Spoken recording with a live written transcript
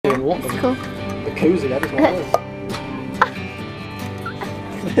want It's cool. the koozie. I just want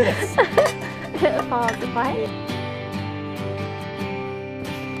this. It falls apart.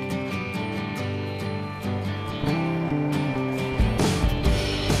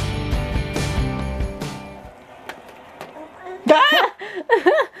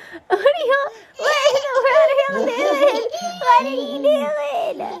 What in the world are you doing? What are you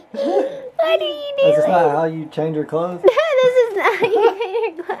doing? What are you doing? This is not how you change your clothes. This is not how you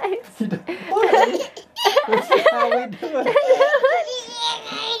change your clothes. This is how we do it.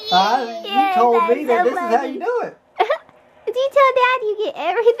 You told me that so this funny. is how you do it. Did you tell Dad you get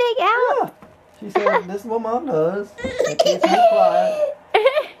everything out? Yeah. She said, this is what Mom does. The kids be quiet.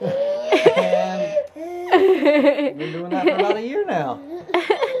 And we've been doing that for about a year now.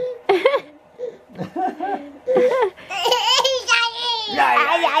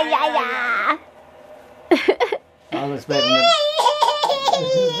 I was expecting it.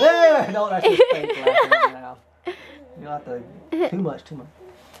 No, that's just fake laughing now. You don't have to. Too much.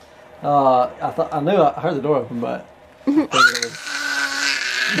 I knew I heard the door open, but I figured it was.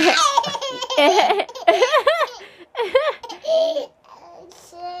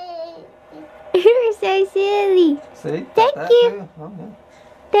 You're so silly. See? Thank you. Okay.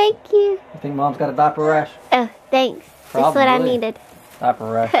 Thank you. You think Mom's got a diaper rash? Oh, thanks. That's what I Probably. needed. Diaper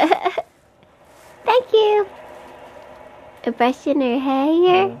rash. Thank you. A brushing her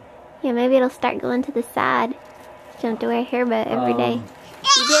hair. Yeah, maybe it'll start going to the side. You don't have to wear a hair bow every day. You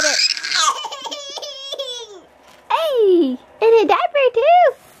did it. Hey, and a diaper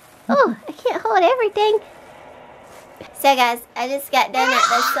too. Oh, I can't hold everything. So guys, I just got done at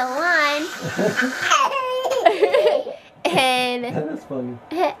the salon. And That's funny.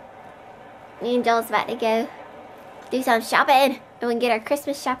 me and Joel's about to go do some shopping. And we can get our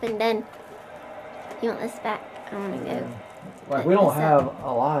Christmas shopping done. You want this back? I want to go. Like, we don't have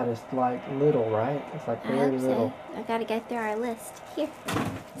a lot. It's like little, right? It's like I very hope little. so. I gotta go through our list here.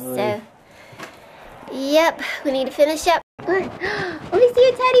 Really? So, yep, we need to finish up. Look, we see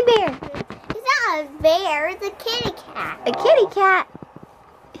a teddy bear. It's not a bear, it's a kitty cat. A kitty cat.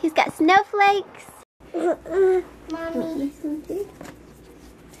 He's got snowflakes. Mommy.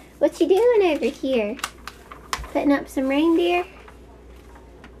 What you doing over here? Putting up some reindeer?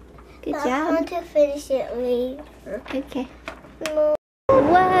 Good job. I want to finish it later. Okay. Whoa,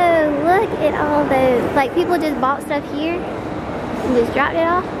 look at all those. Like, people just bought stuff here and just dropped it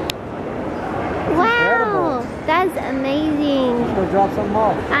off. Wow, that's amazing. Let's go drop something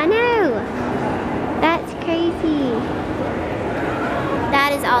off. I know. That's crazy.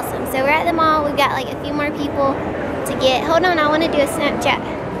 That is awesome. So we're at the mall. We've got like a few more people to get. Hold on, I want to do a Snapchat.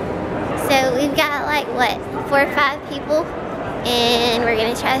 So we've got like, what, 4 or 5 people. And we're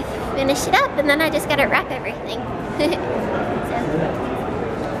going to try to finish it up. And then I just got to wrap everything. So,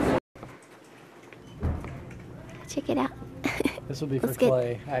 check it out. This would be for Let's get-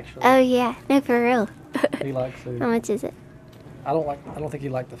 Clay, actually. Oh yeah, no, for real. He likes it. How much is it? I don't think he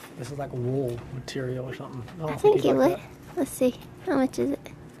liked this is like wool material or something. I think he you liked would. Let's see. How much is it?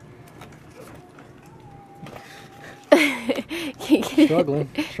 that. Struggling.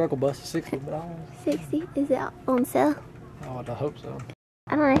 Struggle bus is $60. 60? Is it on sale? Oh, I hope so.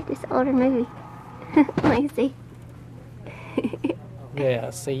 I don't know, this older movie. Let me see. Yeah,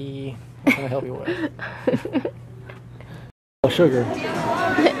 see. What can I help you with? Oh, sugar.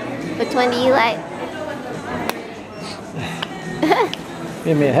 Which one do you like?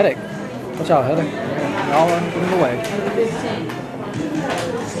 Give me a headache. Watch out, headache. Y'all run the way.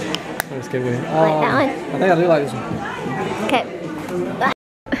 Let's get with it. Like that one? I think I do like this one. Okay. Bye.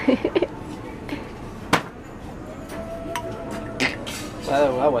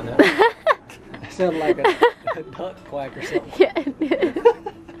 That wasn't it. It sounded like a duck quack or something. Yeah.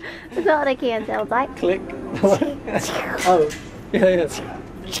 That's not what a can sounds like. Click. Oh, yeah.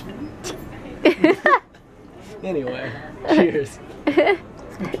 Anyway, cheers. Did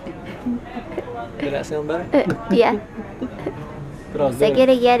that sound better? Yeah. But I was So doing- get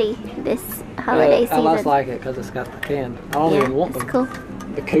a Yeti this holiday I season. just like it because it's got the can. I don't Yeah, even want it's the, cool.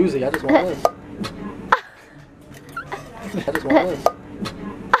 the koozie. I just want this. I just want this.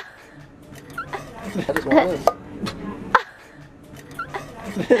 I just want this.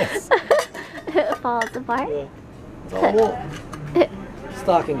 This. It falls apart. Yeah. That's all I want.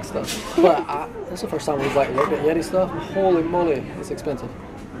 Stocking stuff. But this is the first time we've like looked at Yeti stuff. Holy moly, it's expensive.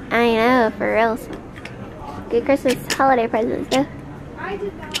 I know, for real. Good Christmas holiday presents, though.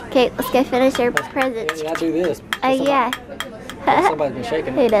 Okay, let's go finish our presents. Yeah, I do this. Oh, yeah. Somebody's been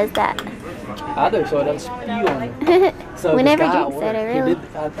shaking Who it. does that? I do, so it doesn't spew on me. So We this never guy at drink work, soda, he really.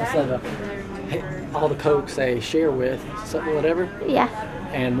 did, I said, hey, all the Coke say share with, something, whatever. Yeah.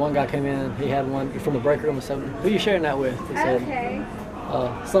 and one guy came in. He had one from the break room and said, "Who are you sharing that with?" He said,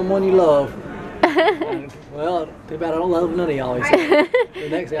 "Someone you love." And, well, too bad I don't love none of y'all. He said. The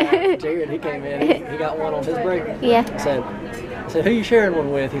next guy, Jared, he came in. He got one on his break. Yeah. I said, "Who you sharing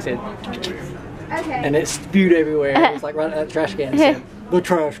one with?" He said, and it spewed everywhere. It was like right at the trash can. He said, "The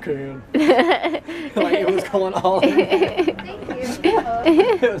trash can." Like it was going all in.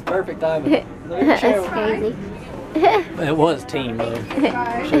 It was perfect timing. That's crazy. It was team though.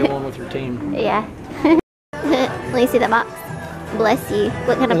 Share one with your team. Yeah. Let me see the box. Bless you.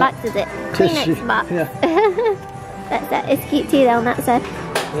 What kind of box is it? Kleenex box. Yeah. It's cute too though on that side.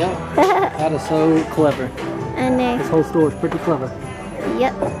 Yeah. That is so clever. I know. This whole store is pretty clever.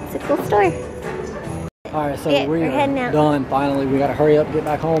 Yep. It's a cool store. Alright, so Yeah, we're heading out. done finally. We gotta hurry up and get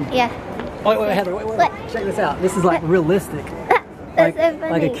back home. Yeah. Wait, Heather, wait. What? Check this out. This is like realistic. That's so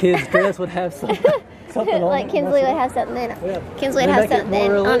funny. Like a kid's dress would have something on like it. Kinsley would have something in it. Yeah. Kinsley would They have make it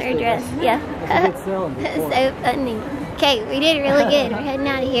something more on her realistic. dress. Yeah. That's a good selling That's point. so funny. Okay, we did really good. We're heading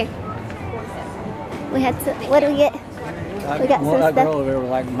out of here. We had some, what do we get? We got some that stuff. girl over there was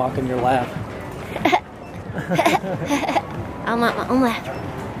like mocking your laugh. I'll mock my own laugh.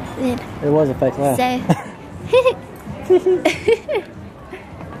 Then, It was a fake laugh.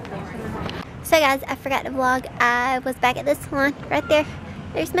 So guys, I forgot to vlog. I was back at the salon right there.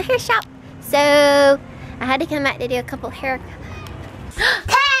 There's my hair shop. So I had to come back to do a couple hair. Look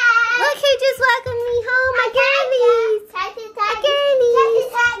who just welcomed me home, my girlies. My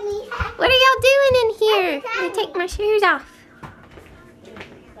girlies. What are y'all doing in here? Let me take my shoes off.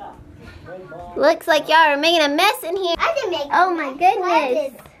 Looks like y'all are making a mess in here. I didn't make Oh my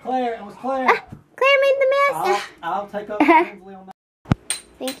goodness. Claire, it was Claire. Claire made the mess. I'll take up Kinsley on that.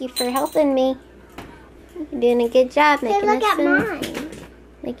 Thank you for helping me. You're doing a good job making Look us at mine.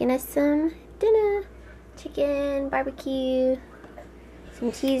 making us some dinner. Chicken, barbecue,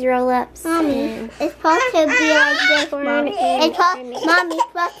 some cheese roll-ups. Mommy, it's supposed to be like this, corn Mommy. and Mommy, it's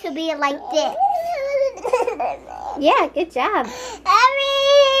supposed to be like this. Yeah, good job.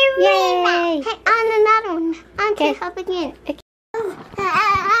 Yay. Hey, on another one. On Okay. up again. Okay. What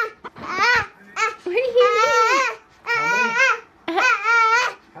are you doing?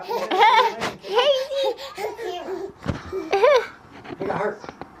 Crazy. He got hurt.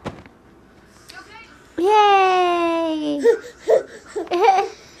 Yay.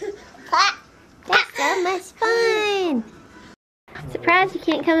 That's so much fun. Surprised you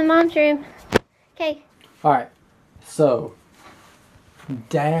can't come in Mom's room. Okay. Alright, so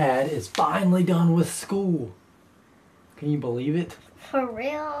Dad is finally done with school. Can you believe it? For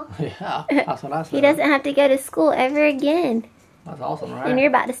real? Yeah, that's what I said. He doesn't have to go to school ever again. That's awesome, right? And you're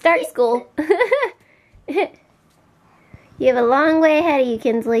about to start school. You have a long way ahead of you,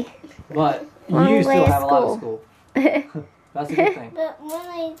 Kinsley. But Long you way still to have a lot of school. school. That's a good thing. But when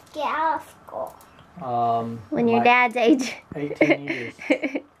I get out of school. When you're like dad's age. 18 years.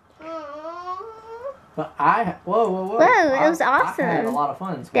 Aww. But whoa. Whoa, it was I had awesome. a lot of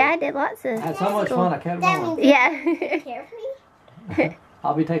fun in school. Dad did lots of I had so much school. fun, I kept That going. means Yeah. take care of me?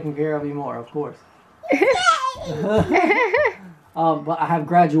 I'll be taking care of you more, of course. But I have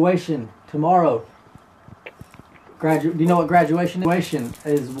graduation tomorrow. Do you know what graduation is? Graduation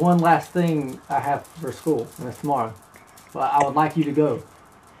is one last thing I have for school, and it's tomorrow. But I would like you to go.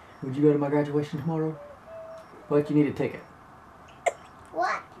 Would you go to my graduation tomorrow? But you need a ticket.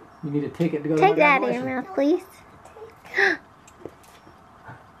 What? You need a ticket to go to Take my that in graduation. your mouth, please.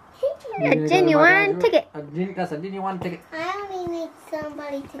 You A need to go to my genuine ticket. That's a genuine ticket. I only need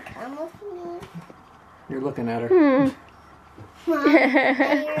somebody to come with me. You're looking at her. Mom,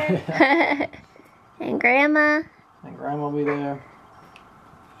 here. And Grandma. And Grandma will be there.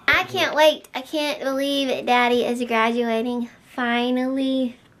 I can't wait. I can't believe it. Daddy is graduating.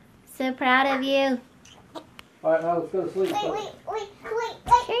 Finally. So proud of you. All right, now let's go to sleep. Wait.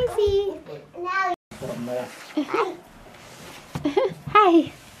 Tracy. Now, What a mess.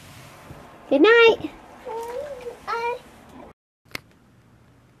 Hi. Good night.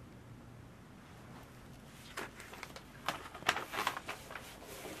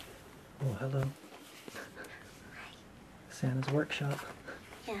 Oh, hello. Santa's workshop.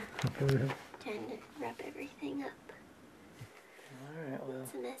 Yeah. Okay. Trying to wrap everything up. Alright, well,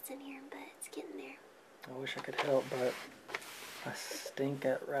 It's a mess in here, but it's getting there. I wish I could help, but I stink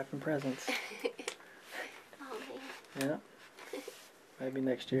at wrapping presents. Oh, man. Yeah. Maybe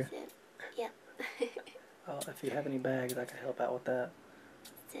next year. That's it. Yep. If you have any bags, I could help out with that.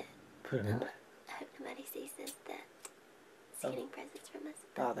 That's it. Put them in. I hope nobody sees this that is Oh. getting presents from us.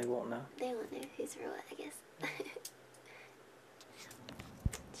 Oh, they won't know. They won't know who's for what, I guess.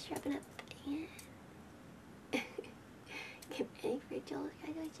 Just wrapping up. And ready for Joel's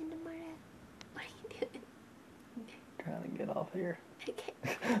graduation tomorrow? What are you doing? Trying to get off here. Okay.